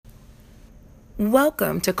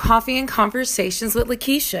Welcome to Coffee and Conversations with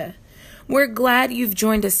Lakeisha. We're glad you've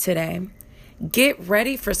joined us today. Get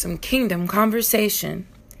ready for some kingdom conversation.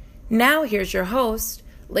 Now here's your host,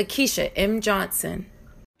 Lakeisha M. Johnson.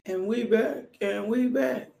 And we back.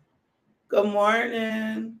 Good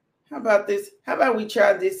morning. How about this? How about we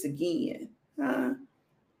try this again? Huh?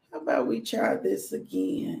 How about we try this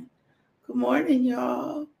again? Good morning,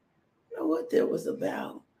 y'all. I know what that was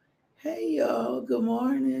about. Hey, y'all. Good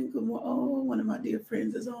morning. Good morning. Oh, one of my dear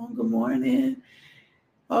friends is on. Good morning.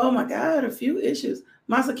 Oh, my God. A few issues.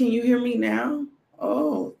 Masa, can you hear me now?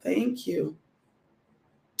 Oh, thank you.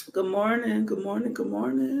 Good morning. Good morning. Good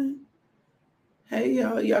morning. Hey,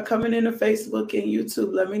 y'all coming into Facebook and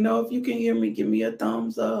YouTube. Let me know if you can hear me. Give me a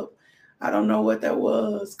thumbs up. I don't know what that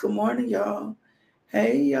was. Good morning, y'all.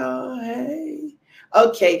 Hey, y'all. Hey.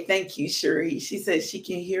 Okay, thank you, Cherie. She said she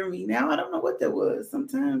can hear me now. I don't know what that was.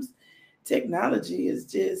 Sometimes technology is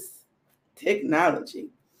just technology.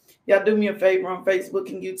 Y'all do me a favor on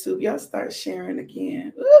Facebook and YouTube. Y'all start sharing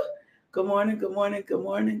again. Ooh. Good morning, good morning, good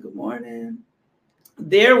morning, good morning.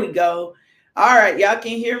 There we go. All right, y'all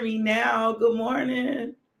can hear me now. Good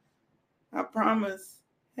morning. I promise.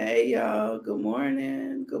 Hey, y'all. Good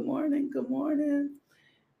morning. Good morning. Good morning.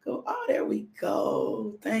 Oh, there we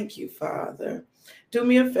go. Thank you, Father. Do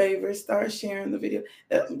me a favor. Start sharing the video.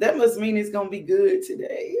 That must mean it's going to be good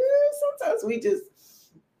today. Yeah, sometimes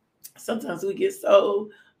we get so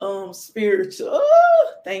spiritual.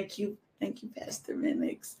 Oh, thank you. Thank you, Pastor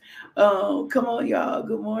Minix. Come on, y'all.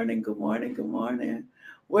 Good morning. Good morning. Good morning.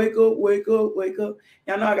 Wake up, wake up, wake up.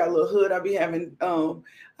 Y'all know I got a little hood. I'll be having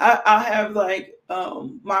I have like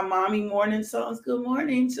my mommy morning songs. Good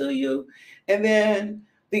morning to you. And then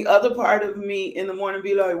the other part of me in the morning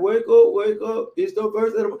be like, wake up, it's the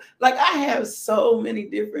first of the morning. Like I have so many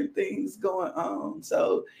different things going on.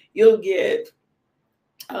 So you'll get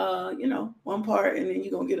one part and then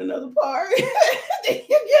you're gonna get another part. Then you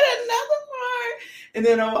get another part. And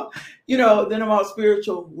then I'm all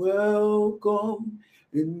spiritual. Welcome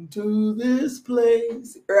into this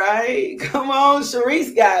place, right? Come on,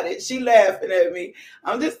 Sharice got it. She laughing at me.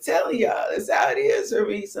 I'm just telling y'all, that's how it is for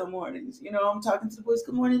me some mornings. I'm talking to the boys.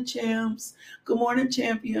 Good morning, champs. Good morning,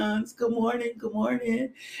 champions. Good morning, good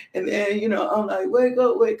morning. And then, I'm like, wake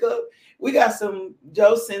up, wake up. We got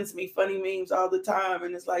Joe sends me funny memes all the time.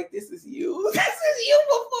 And it's like, this is you. This is you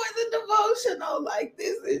before the devotional. Like,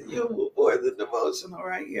 this is you before the devotional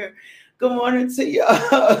right here. Good morning to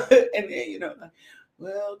y'all. And then,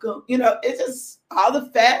 welcome. It's just all the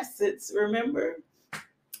facets, remember?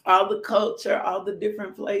 All the culture, all the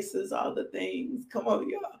different places, all the things. Come on,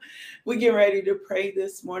 y'all. We get ready to pray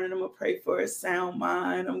this morning. I'm going to pray for a sound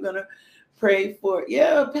mind. I'm going to pray for,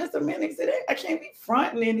 Pastor Manning said, I can't be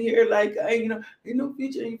fronting in here like, ain't no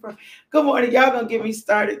future in front. Good morning. Y'all going to get me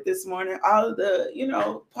started this morning. All of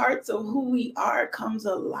the, parts of who we are comes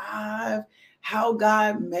alive, how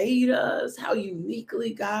God made us, how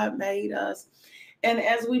uniquely God made us. And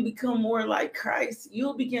as we become more like Christ,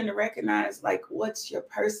 you'll begin to recognize like what's your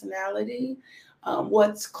personality,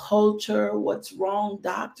 what's culture, what's wrong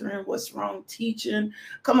doctrine, what's wrong teaching.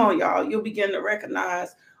 Come on, y'all. You'll begin to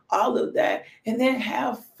recognize all of that and then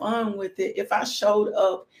have fun with it. If I showed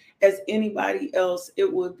up as anybody else,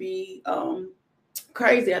 it would be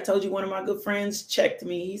crazy. I told you one of my good friends checked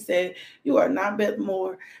me. He said, you are not Beth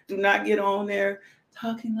Moore. Do not get on there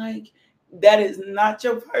talking like that is not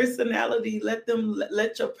your personality. Let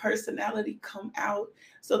your personality come out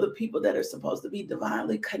so the people that are supposed to be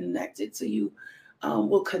divinely connected to you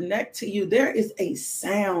will connect to you. There is a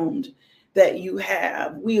sound that you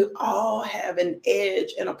have. We all have an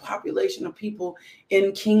edge and a population of people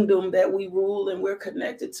in kingdom that we rule and we're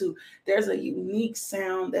connected to. There's a unique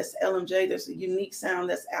sound that's LMJ. There's a unique sound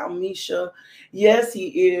that's Almisha. Yes,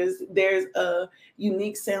 he is. There's a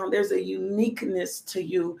unique sound. There's a uniqueness to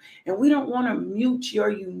you. And we don't want to mute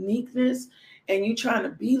your uniqueness and you trying to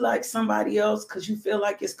be like somebody else because you feel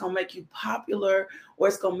like it's going to make you popular or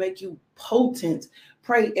it's going to make you potent.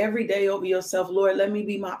 Pray every day over yourself. Lord, let me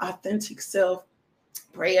be my authentic self.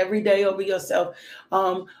 Pray every day over yourself.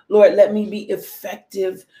 Lord, let me be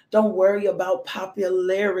effective. Don't worry about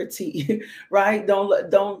popularity, right?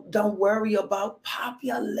 Don't worry about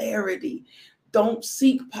popularity. Don't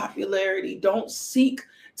seek popularity. Don't seek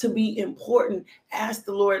to be important. Ask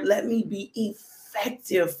the Lord, let me be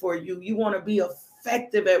effective for you. You want to be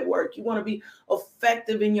effective at work. You want to be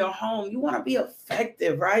effective in your home. You want to be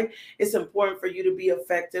effective, right? It's important for you to be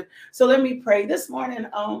effective. So let me pray this morning.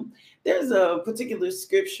 There's a particular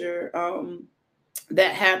scripture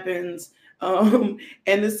that happens. And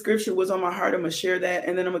this scripture was on my heart. I'm going to share that.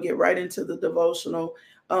 And then I'm going to get right into the devotional.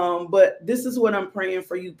 But this is what I'm praying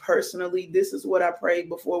for you personally. This is what I prayed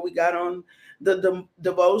before we got on the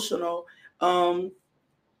devotional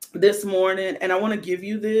this morning. And I want to give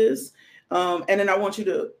you this. And then I want you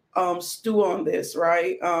to stew on this,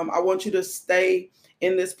 right? I want you to stay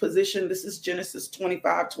in this position. This is Genesis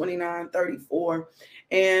 25, 29, 34.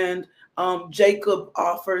 And Jacob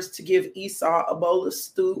offers to give Esau a bowl of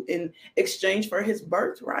stew in exchange for his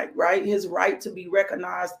birthright, right? His right to be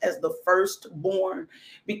recognized as the firstborn,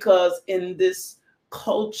 because in this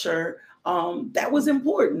culture, that was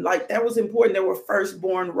important. Like, that was important. There were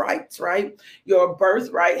firstborn rights, right? Your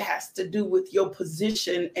birthright has to do with your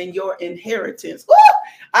position and your inheritance. Woo!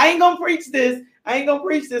 I ain't gonna preach this. I'm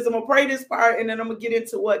gonna pray this part, and then I'm gonna get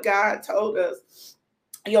into what God told us.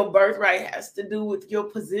 Your birthright has to do with your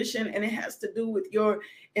position, and it has to do with your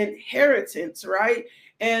inheritance, right?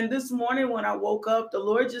 And this morning when I woke up, the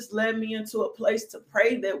Lord just led me into a place to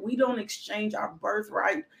pray that we don't exchange our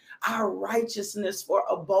birthright, our righteousness, for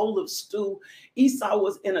a bowl of stew. Esau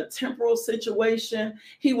was in a temporal situation.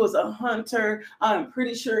 He was a hunter. I'm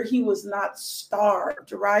pretty sure he was not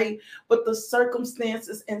starved, right? But the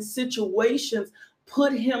circumstances and situations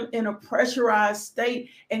put him in a pressurized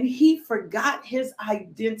state, and he forgot his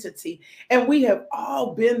identity. And we have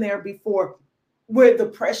all been there before, where the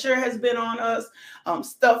pressure has been on us.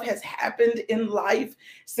 Stuff has happened in life.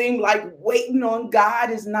 Seemed like waiting on God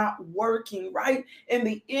is not working, right? And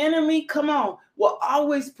the enemy, come on, will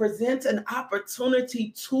always present an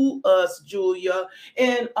opportunity to us, Julia,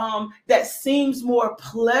 and that seems more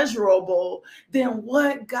pleasurable than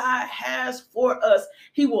what God has for us.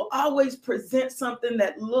 He will always present something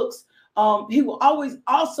that looks he will always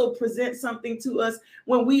also present something to us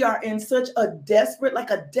when we are in such a desperate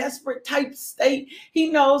type state. He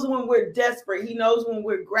knows when we're desperate. He knows when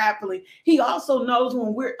we're grappling. He also knows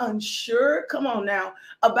when we're unsure, come on now,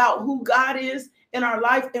 about who God is in our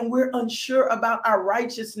life, and we're unsure about our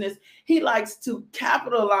righteousness. He likes to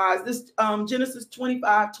capitalize this, Genesis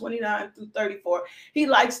 25, 29 through 34. He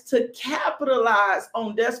likes to capitalize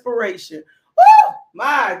on desperation. Oh,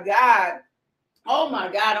 my God. Oh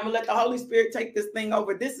my God, I'm gonna let the Holy Spirit take this thing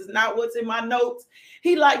over. This is not what's in my notes.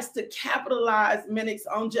 He likes to capitalize minutes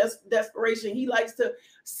on just desperation. He likes to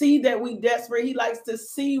see that we desperate. He likes to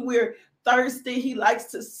see we're thirsty. He likes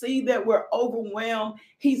to see that we're overwhelmed.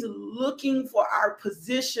 He's looking for our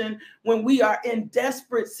position when we are in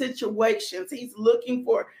desperate situations. He's looking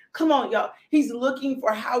for, come on, y'all. He's looking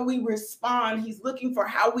for how we respond. He's looking for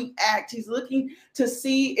how we act. He's looking to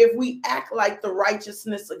see if we act like the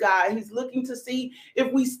righteousness of God. He's looking to see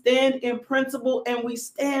if we stand in principle and we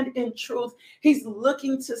stand in truth. He's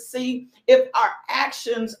looking to see if our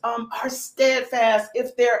actions are steadfast,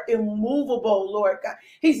 if they're immovable, Lord God.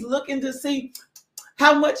 He's looking to see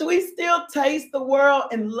how much we still taste the world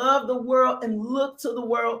and love the world and look to the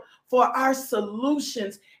world for our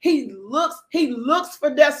solutions. He looks for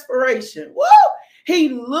desperation. Woo! He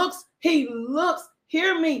looks,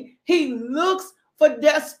 hear me. He looks for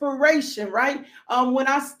desperation, right? When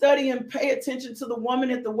I study and pay attention to the woman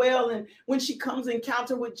at the well, and when she comes in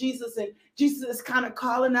encounter with Jesus, and Jesus is kind of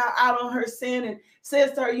calling her out on her sin and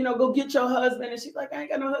says to her, go get your husband. And she's like, I ain't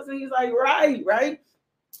got no husband. He's like,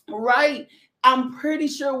 right. I'm pretty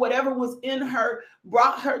sure whatever was in her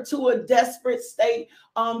brought her to a desperate state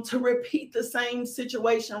to repeat the same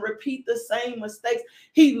situation, repeat the same mistakes.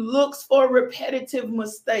 He looks for repetitive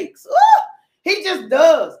mistakes. Ooh, he just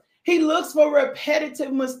does. He looks for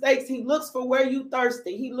repetitive mistakes. He looks for where you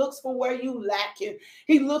thirsty. He looks for where you lacking.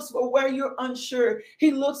 He looks for where you're unsure.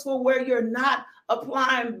 He looks for where you're not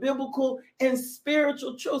applying biblical and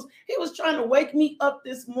spiritual truths. He was trying to wake me up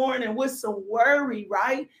this morning with some worry,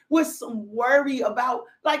 right? With some worry about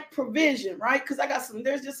like provision, right? Because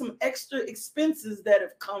there's just some extra expenses that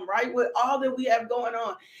have come, right? With all that we have going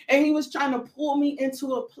on. And he was trying to pull me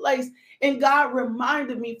into a place. And God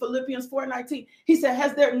reminded me, Philippians 4:19, he said,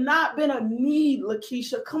 has there not been a need,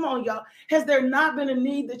 Lakeisha? Come on, y'all. Has there not been a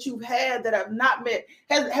need that you've had that have not met?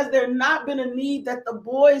 Has there not been a need that the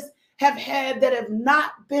boys have had that have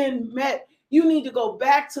not been met? You need to go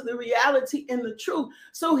back to the reality and the truth.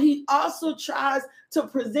 So he also tries to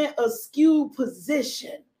present a skewed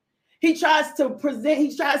position. He tries to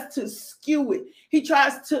skew it. He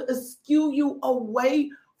tries to skew you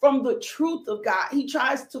away from the truth of God. He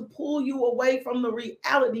tries to pull you away from the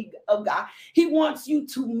reality of God. He wants you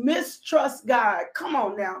to mistrust God. Come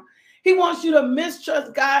on now. He wants you to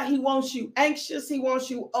mistrust God. He wants you anxious. He wants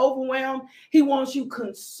you overwhelmed. He wants you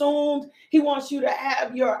consumed. He wants you to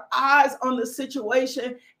have your eyes on the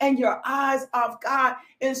situation and your eyes off God.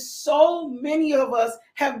 And so many of us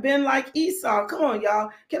have been like Esau. Come on, y'all.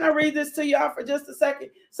 Can I read this to y'all for just a second?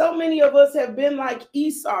 So many of us have been like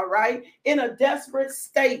Esau, right? In a desperate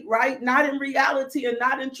state, right? Not in reality and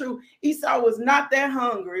not in truth. Esau was not that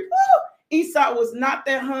hungry. Woo! Esau was not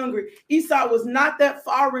that hungry. Esau was not that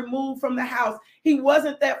far removed from the house. He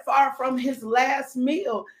wasn't that far from his last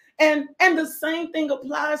meal. And the same thing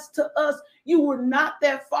applies to us. You were not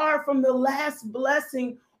that far from the last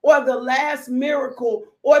blessing or the last miracle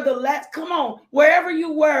or the last, come on, wherever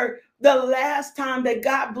you were, the last time that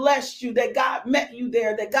God blessed you, that God met you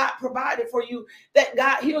there, that God provided for you, that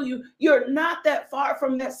God healed you. You're not that far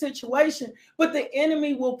from that situation, but the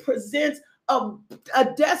enemy will present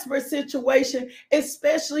a desperate situation,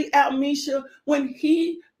 especially Almisha, when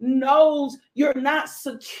he knows you're not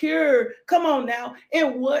secure. Come on now,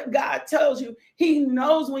 in what God tells you. He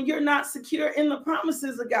knows when you're not secure in the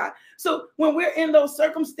promises of God. So when we're in those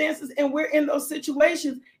circumstances and we're in those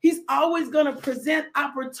situations, he's always going to present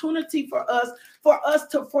opportunity for us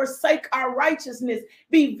to forsake our righteousness.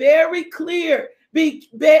 Be very clear. Be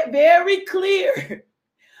very clear.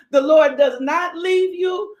 The Lord does not leave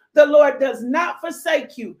you. The Lord does not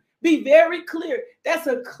forsake you. Be very clear. That's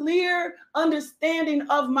a clear understanding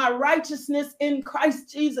of my righteousness in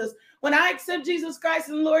Christ Jesus. When I accept Jesus Christ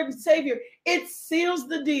as Lord and Savior, it seals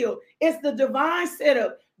the deal. It's the divine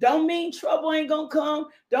setup. Don't mean trouble ain't gonna come.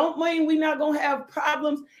 Don't mean we're not gonna have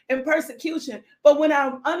problems and persecution. But when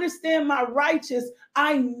I understand my righteous,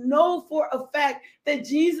 I know for a fact that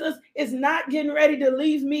Jesus is not getting ready to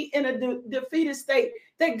leave me in a defeated state.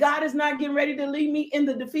 That God is not getting ready to leave me in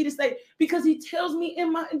the defeated state, because he tells me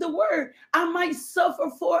in the word, I might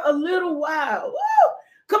suffer for a little while. Woo!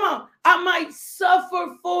 Come on. I might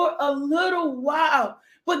suffer for a little while.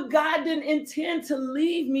 But God didn't intend to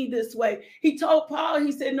leave me this way. He told Paul,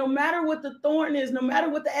 he said, no matter what the thorn is, no matter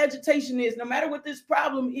what the agitation is, no matter what this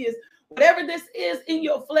problem is, whatever this is in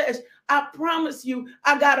your flesh, I promise you,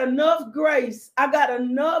 I got enough grace. I got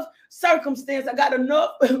enough circumstance. I got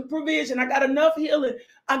enough provision. I got enough healing.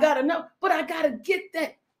 I got enough, but I got to get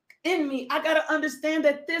that in me. I got to understand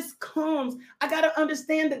that this comes. I got to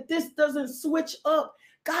understand that this doesn't switch up.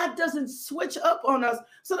 God doesn't switch up on us.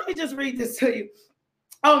 So let me just read this to you.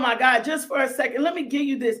 Oh my God, just for a second, let me give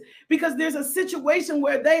you this, because there's a situation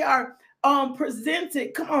where they are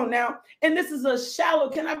presented. Come on now. And this is a shallow,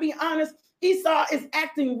 can I be honest? Esau is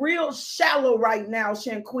acting real shallow right now,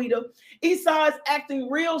 Shanquita. Esau is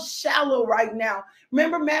acting real shallow right now.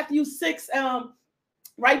 Remember Matthew 6,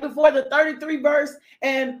 right before the 33 verse,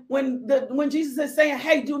 and when Jesus is saying,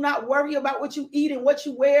 hey, do not worry about what you eat and what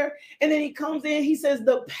you wear. And then he comes in, he says,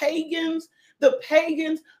 the pagans,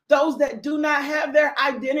 those that do not have their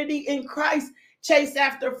identity in Christ, chase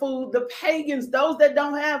after food. The pagans, those that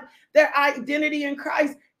don't have their identity in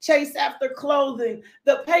Christ, chase after clothing.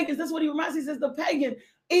 The pagans, that's what he reminds me. He says the pagan.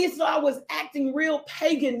 Esau was acting real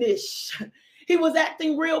paganish. He was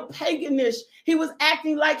acting real paganish. He was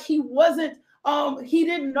acting like he wasn't, he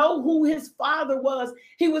didn't know who his father was.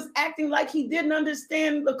 He was acting like he didn't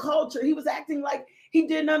understand the culture. He was acting like he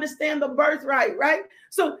didn't understand the birthright, right?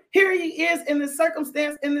 So here he is in this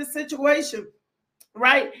circumstance, in this situation,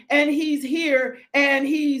 right? And he's here and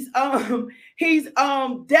he's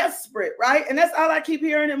desperate, right? And that's all I keep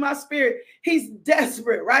hearing in my spirit. He's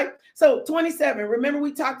desperate, right? So 27, remember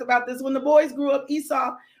we talked about this. When the boys grew up,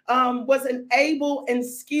 Esau was an able and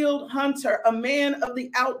skilled hunter, a man of the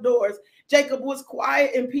outdoors. Jacob was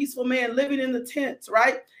quiet and peaceful man living in the tents,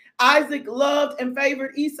 right? Isaac loved and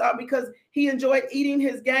favored Esau because he enjoyed eating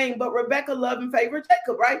his game, but Rebekah loved and favored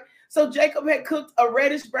Jacob, right? So Jacob had cooked a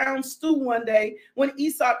reddish brown stew one day when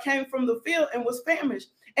Esau came from the field and was famished.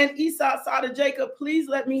 And Esau said to Jacob, please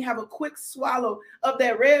let me have a quick swallow of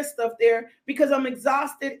that red stuff there because I'm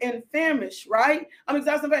exhausted and famished, right? I'm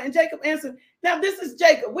exhausted. And Jacob answered, now this is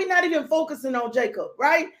Jacob. We're not even focusing on Jacob,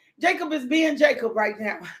 right? Jacob is being Jacob right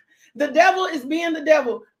now. The devil is being the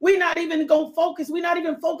devil. We're not even going to focus. We're not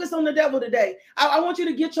even focused on the devil today. I want you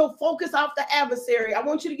to get your focus off the adversary. I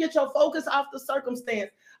want you to get your focus off the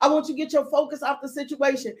circumstance. I want you to get your focus off the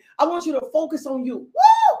situation. I want you to focus on you.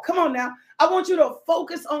 Woo! Come on now. I want you to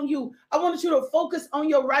focus on you. I want you to focus on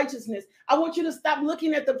your righteousness. I want you to stop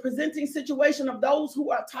looking at the presenting situation of those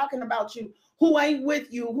who are talking about you, who ain't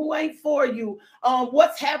with you, who ain't for you,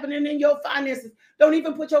 what's happening in your finances. Don't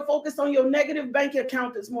even put your focus on your negative bank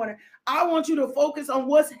account this morning. I want you to focus on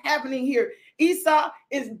what's happening here. Esau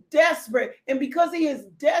is desperate, and because he is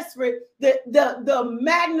desperate, the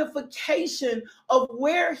magnification of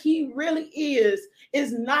where he really is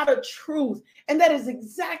not a truth. And that is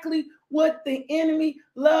exactly what the enemy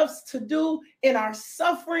loves to do in our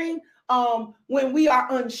suffering, when we are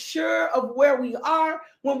unsure of where we are,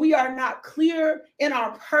 when we are not clear in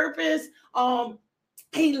our purpose.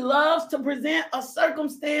 He loves to present a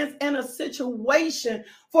circumstance and a situation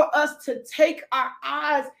for us to take our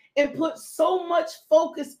eyes and put so much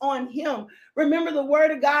focus on him. Remember, the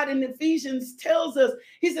word of God in Ephesians tells us,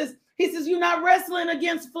 he says, you're not wrestling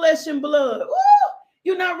against flesh and blood. Woo!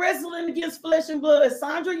 You're not wrestling against flesh and blood.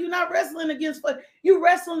 Sandra, you're not wrestling against flesh. You're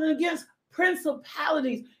wrestling against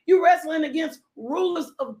principalities. You're wrestling against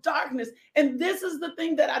rulers of darkness. And this is the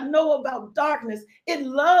thing that I know about darkness. It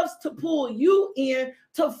loves to pull you in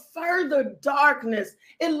to further darkness.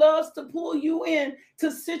 It loves to pull you in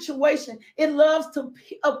to situation. It loves to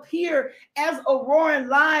appear as a roaring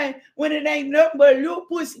lion when it ain't nothing but a little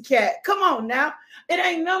pussycat. Come on now. It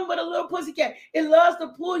ain't nothing but a little pussycat. It loves to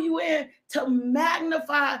pull you in to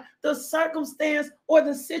magnify the circumstance or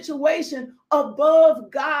the situation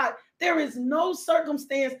above God. There is no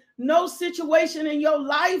circumstance, no situation in your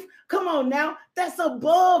life, come on now, that's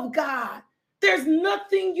above God. There's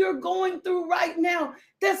nothing you're going through right now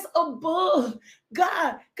that's above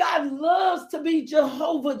God. God loves to be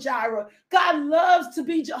Jehovah Jireh. God loves to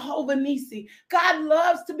be Jehovah Nisi. God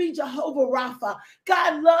loves to be Jehovah Rapha.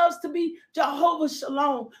 God loves to be Jehovah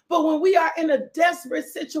Shalom. But when we are in a desperate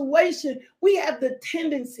situation, we have the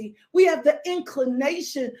tendency, we have the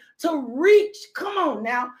inclination to reach, come on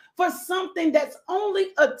now, for something that's only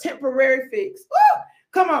a temporary fix. Woo!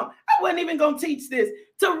 Come on, I wasn't even going to teach this.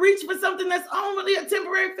 To reach for something that's only a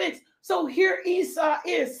temporary fix. So here Esau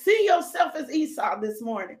is. See yourself as Esau this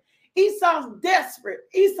morning. Esau's desperate.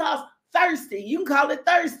 Esau's thirsty. You can call it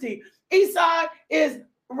thirsty. Esau is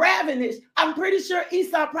ravenous. I'm pretty sure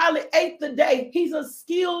Esau probably ate the day. He's a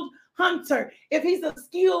skilled hunter. If he's a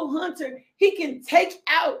skilled hunter, he can take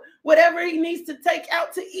out whatever he needs to take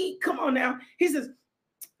out to eat. Come on now. He says,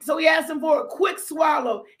 so he asked him for a quick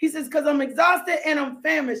swallow. He says, because I'm exhausted and I'm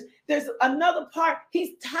famished. There's another part.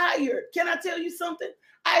 He's tired. Can I tell you something?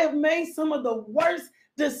 I have made some of the worst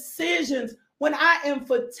decisions when I am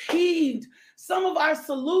fatigued. Some of our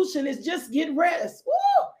solution is just get rest.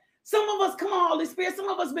 Woo! Some of us, come on, Holy Spirit, some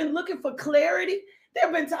of us been looking for clarity. There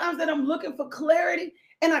have been times that I'm looking for clarity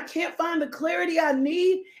and I can't find the clarity I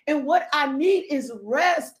need. And what I need is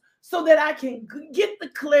rest, so that I can get the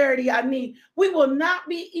clarity I need. We will not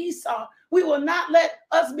be Esau. We will not let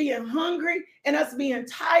us being hungry and us being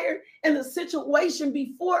tired and the situation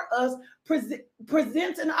before us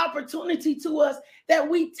presents an opportunity to us that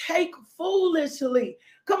we take foolishly.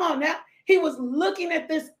 Come on now. He was looking at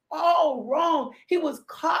this all wrong. He was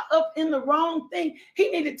caught up in the wrong thing.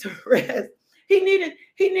 He needed to rest. He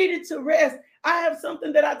needed to rest. I have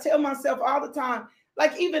something that I tell myself all the time,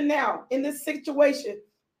 like even now in this situation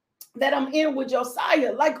that I'm in with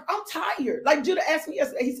Josiah, like I'm tired. Like Judah asked me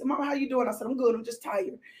yesterday, he said, Mama, how you doing? I said, I'm good, I'm just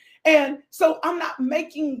tired. And so I'm not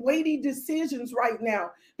making weighty decisions right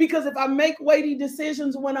now, because if I make weighty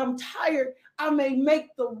decisions when I'm tired, I may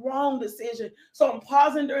make the wrong decision. So I'm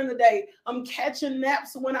pausing during the day. I'm catching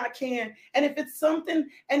naps when I can. And if it's something,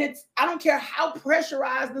 and I don't care how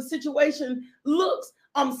pressurized the situation looks,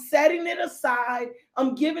 I'm setting it aside.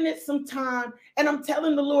 I'm giving it some time. And I'm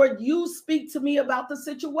telling the Lord, you speak to me about the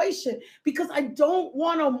situation, because I don't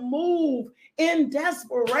want to move in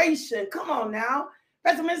desperation. Come on now.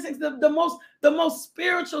 Pastor Mystic, the most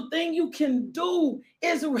spiritual thing you can do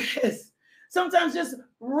is rest. Sometimes just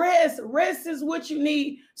rest. Rest is what you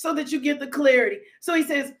need so that you get the clarity. So he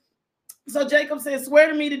says, so Jacob says, swear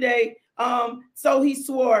to me today. So he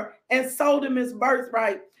swore and sold him his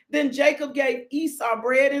birthright. Then Jacob gave Esau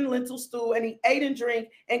bread and lentil stew, and he ate and drank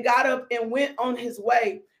and got up and went on his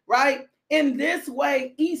way, right? In this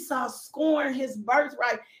way, Esau scorned his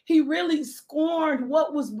birthright. He really scorned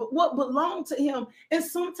what belonged to him. And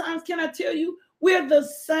sometimes, can I tell you, we're the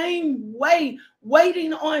same way,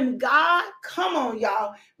 waiting on God. Come on,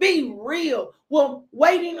 y'all, be real. Well,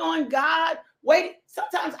 waiting on God,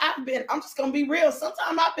 sometimes I'm just going to be real.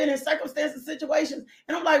 Sometimes I've been in circumstances, situations,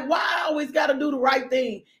 and I'm like, why I always got to do the right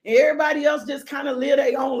thing? And everybody else just kind of live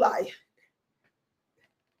their own life.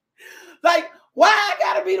 Like, why I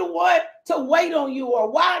got to be the one to wait on you? Or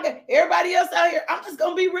why everybody else out here? I'm just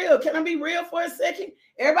going to be real. Can I be real for a second?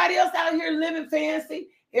 Everybody else out here living fancy.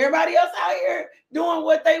 Everybody else out here doing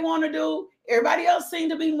what they want to do. Everybody else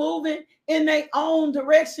seemed to be moving in their own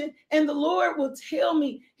direction. And the Lord will tell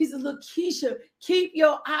me, he says, Lakeisha, keep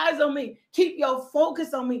your eyes on me. Keep your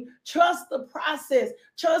focus on me. Trust the process.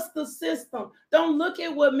 Trust the system. Don't look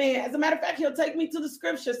at what man. As a matter of fact, he'll take me to the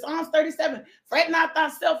scripture, Psalms 37. Fret not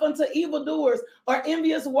thyself unto evildoers or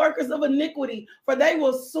envious workers of iniquity, for they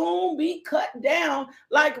will soon be cut down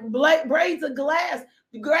like braids of grass.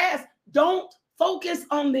 Don't focus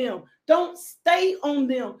on them. Don't stay on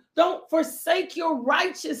them. Don't forsake your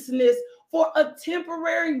righteousness for a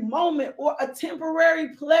temporary moment or a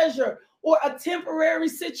temporary pleasure or a temporary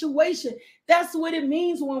situation. That's what it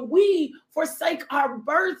means when we forsake our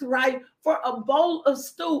birthright for a bowl of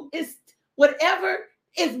stew. It's whatever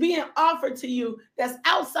is being offered to you that's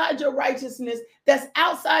outside your righteousness, that's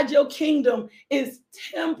outside your kingdom, is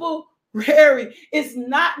temporary. It's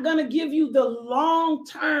not going to give you the long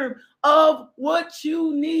term of what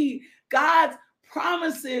you need. God's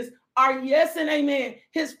promises are yes and amen.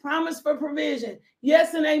 His promise for provision,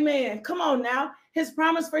 yes and amen. Come on now. His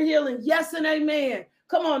promise for healing, yes and amen.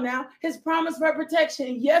 Come on now. His promise for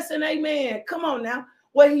protection, yes and amen. Come on now.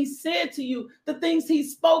 What he said to you, the things he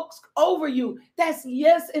spoke over you, that's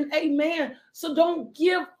yes and amen. So don't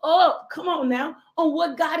give up, come on now, on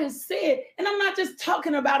what God has said. And I'm not just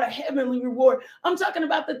talking about a heavenly reward. I'm talking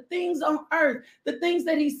about the things on earth, the things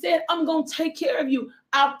that he said, I'm going to take care of you.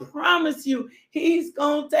 I promise you, he's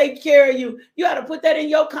going to take care of you. You got to put that in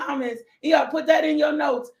your comments. You got to put that in your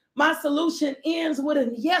notes. My solution ends with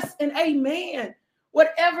a yes and amen.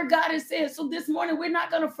 Whatever God has said. So this morning, we're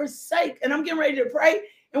not going to forsake. And I'm getting ready to pray.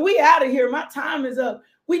 And we out of here. My time is up.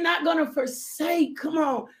 We're not going to forsake, come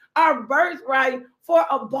on, our birthright for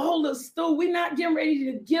a bowl of stew. We're not getting ready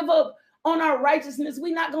to give up on our righteousness.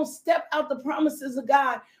 We're not going to step out the promises of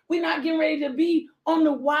God. We're not getting ready to be on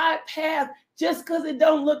the wide path just because it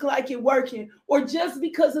don't look like it working, or just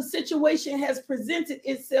because a situation has presented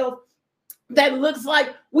itself that looks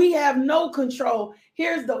like we have no control.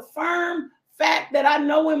 Here's the firm fact that I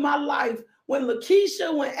know in my life: when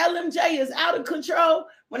Lakeisha, when LMJ is out of control,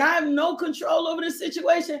 when I have no control over the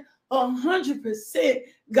situation, 100%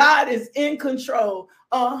 God is in control.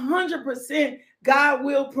 100% God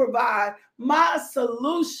will provide. My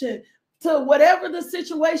solution to whatever the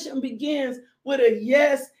situation begins with a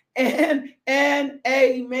yes and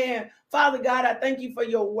amen. Father God, I thank you for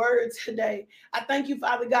your word today. I thank you,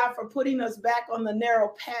 Father God, for putting us back on the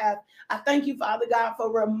narrow path. I thank you, Father God,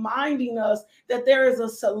 for reminding us that there is a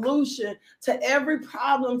solution to every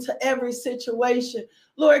problem, to every situation.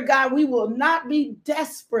 Lord God, we will not be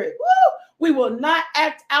desperate. Woo! We will not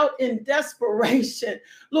act out in desperation.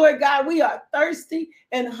 Lord God, we are thirsty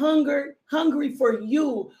and hungry for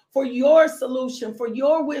you, for your solution, for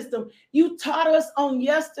your wisdom. You taught us on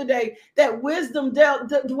yesterday that wisdom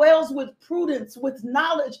dwells with prudence, with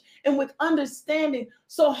knowledge, and with understanding.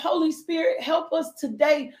 So Holy Spirit, help us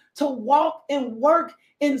today to walk and work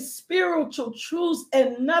in spiritual truths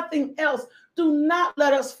and nothing else. Do not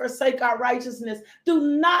let us forsake our righteousness. Do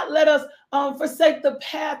not let us forsake the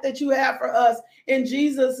path that you have for us. In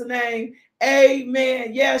Jesus' name,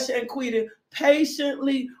 amen. Yes, Shanquita,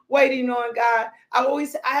 patiently waiting on God. I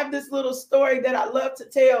have this little story that I love to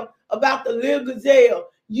tell about the little gazelle.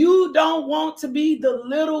 You don't want to be the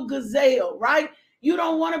little gazelle, right? You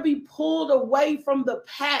don't want to be pulled away from the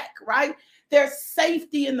pack, right? There's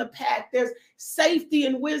safety in the pack. There's safety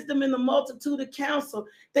and wisdom in the multitude of counsel.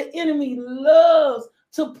 The enemy loves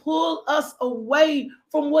to pull us away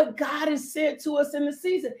from what God has said to us in the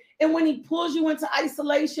season. And when he pulls you into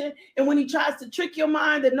isolation, and when he tries to trick your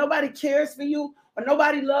mind that nobody cares for you, or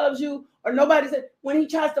nobody loves you, or when he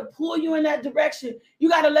tries to pull you in that direction, you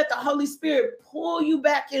got to let the Holy Spirit pull you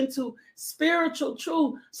back into spiritual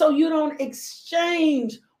truth so you don't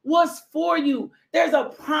exchange what's for you. There's a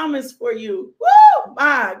promise for you. Woo!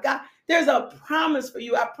 My God. There's a promise for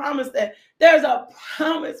you. I promise that. There's a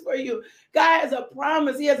promise for you. God has a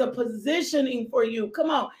promise. He has a positioning for you. Come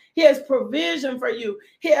on. He has provision for you.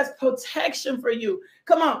 He has protection for you.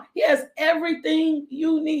 Come on. He has everything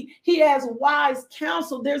you need. He has wise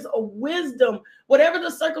counsel. There's a wisdom. Whatever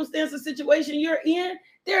the circumstance or situation you're in,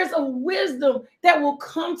 there's a wisdom that will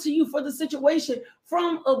come to you for the situation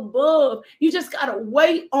from above. You just got to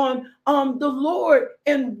wait on the Lord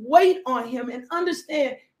and wait on him and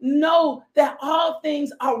understand, know that all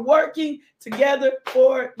things are working together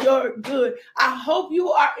for your good. I hope you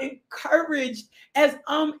are encouraged as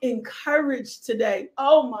I'm encouraged today.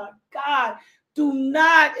 Oh my God. Do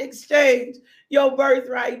not exchange your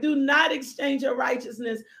birthright. Do not exchange your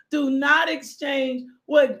righteousness. Do not exchange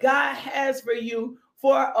what God has for you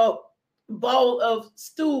for a bowl of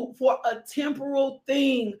stew, for a temporal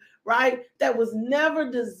thing, right? That was never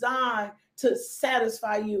designed to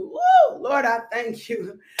satisfy you. Woo! Lord, I thank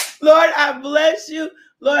you. Lord, I bless you.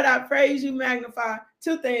 Lord, I praise you, magnify.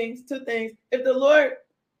 Two things. If the Lord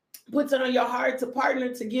puts it on your heart to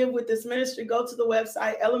partner, to give with this ministry, go to the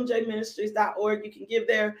website, lmjministries.org. You can give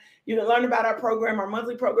there. You can learn about our program, our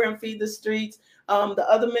monthly program, Feed the Streets, the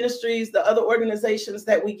other ministries, the other organizations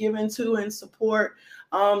that we give into and support.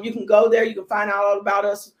 You can go there. You can find out all about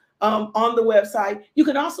us on the website. You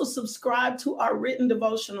can also subscribe to our written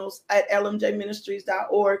devotionals at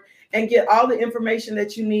lmjministries.org and get all the information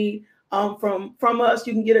that you need from us.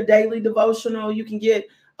 You can get a daily devotional. You can get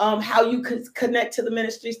how you could connect to the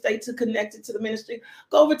ministry, stay connected to the ministry.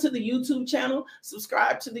 Go over to the YouTube channel,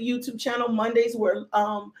 subscribe to the YouTube channel. Mondays where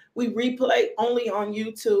we replay only on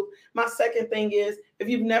YouTube. My second thing is, if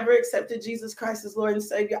you've never accepted Jesus Christ as Lord and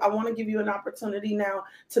Savior, I want to give you an opportunity now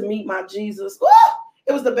to meet my Jesus. Woo!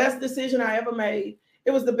 It was the best decision I ever made.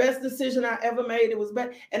 It was the best decision I ever made. It was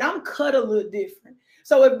best. And I'm cut a little different.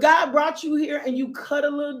 So if God brought you here and you cut a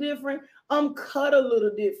little different, I'm cut a little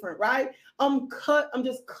different, right? I'm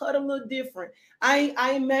just cut a little different. I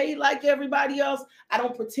ain't made like everybody else. I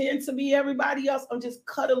don't pretend to be everybody else. I'm just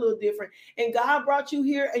cut a little different. And God brought you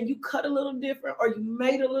here and you cut a little different, or you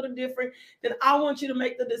made a little different, then I want you to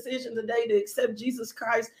make the decision today to accept Jesus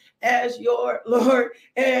Christ as your Lord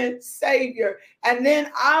and Savior. And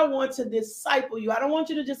then I want to disciple you. I don't want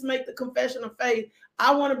you to just make the confession of faith.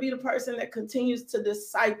 I want to be the person that continues to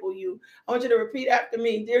disciple you. I want you to repeat after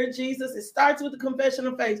me. Dear Jesus, it starts with the confession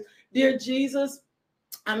of faith. Dear Jesus,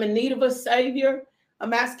 I'm in need of a Savior.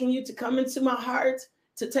 I'm asking you to come into my heart,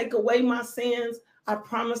 to take away my sins. I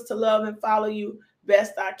promise to love and follow you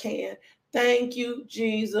best I can. Thank you,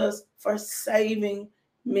 Jesus, for saving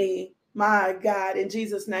me. My God, in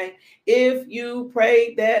Jesus' name. If you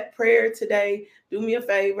prayed that prayer today, do me a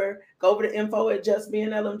favor. Go over to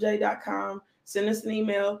info@justbeinglmj.com. Send us an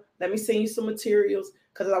email. Let me send you some materials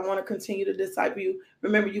because I want to continue to disciple you.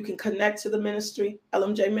 Remember, you can connect to the ministry,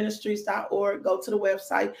 lmjministries.org. Go to the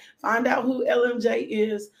website. Find out who LMJ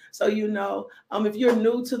is so you know. If you're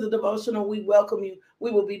new to the devotional, we welcome you.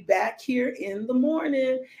 We will be back here in the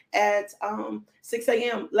morning at 6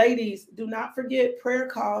 a.m. Ladies, do not forget prayer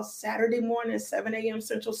calls Saturday morning, 7 a.m.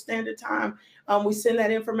 Central Standard Time. We send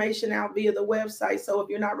that information out via the website. So if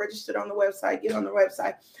you're not registered on the website, get on the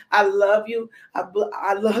website. I love you.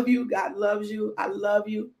 I love you. God loves you. I love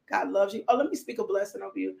you. God loves you. Oh, let me speak a blessing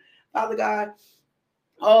over you. Father God,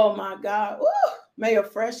 oh my God. Woo, may a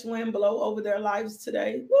fresh wind blow over their lives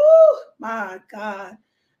today. Woo, my God.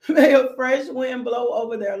 May a fresh wind blow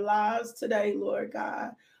over their lives today, Lord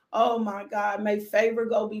God. Oh my God. May favor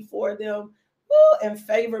go before them. Woo, and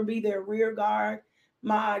favor be their rear guard.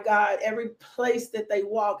 My God, every place that they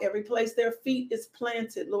walk, every place their feet is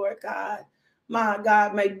planted, Lord God. My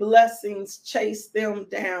God, may blessings chase them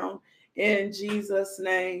down in Jesus'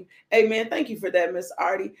 name. Amen. Thank you for that, Miss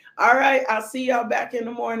Artie. All right, I'll see y'all back in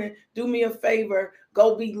the morning. Do me a favor.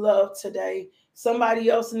 Go be loved today. Somebody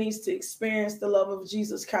else needs to experience the love of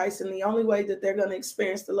Jesus Christ, and the only way that they're going to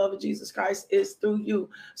experience the love of Jesus Christ is through you.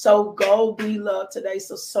 So go be loved today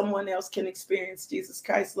so someone else can experience Jesus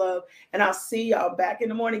Christ's love. And I'll see y'all back in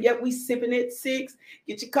the morning. Yep, we sipping at 6.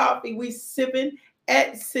 Get your coffee. We sipping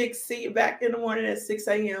at 6. See you back in the morning at 6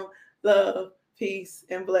 a.m. Love, peace,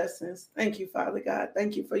 and blessings. Thank you, Father God.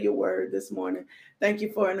 Thank you for your word this morning. Thank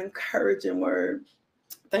you for an encouraging word.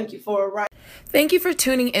 Thank you for a right. Thank you for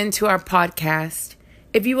tuning into our podcast.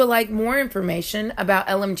 If you would like more information about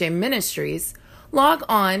LMJ Ministries, log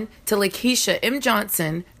on to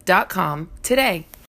LakeishaMJohnson.com today.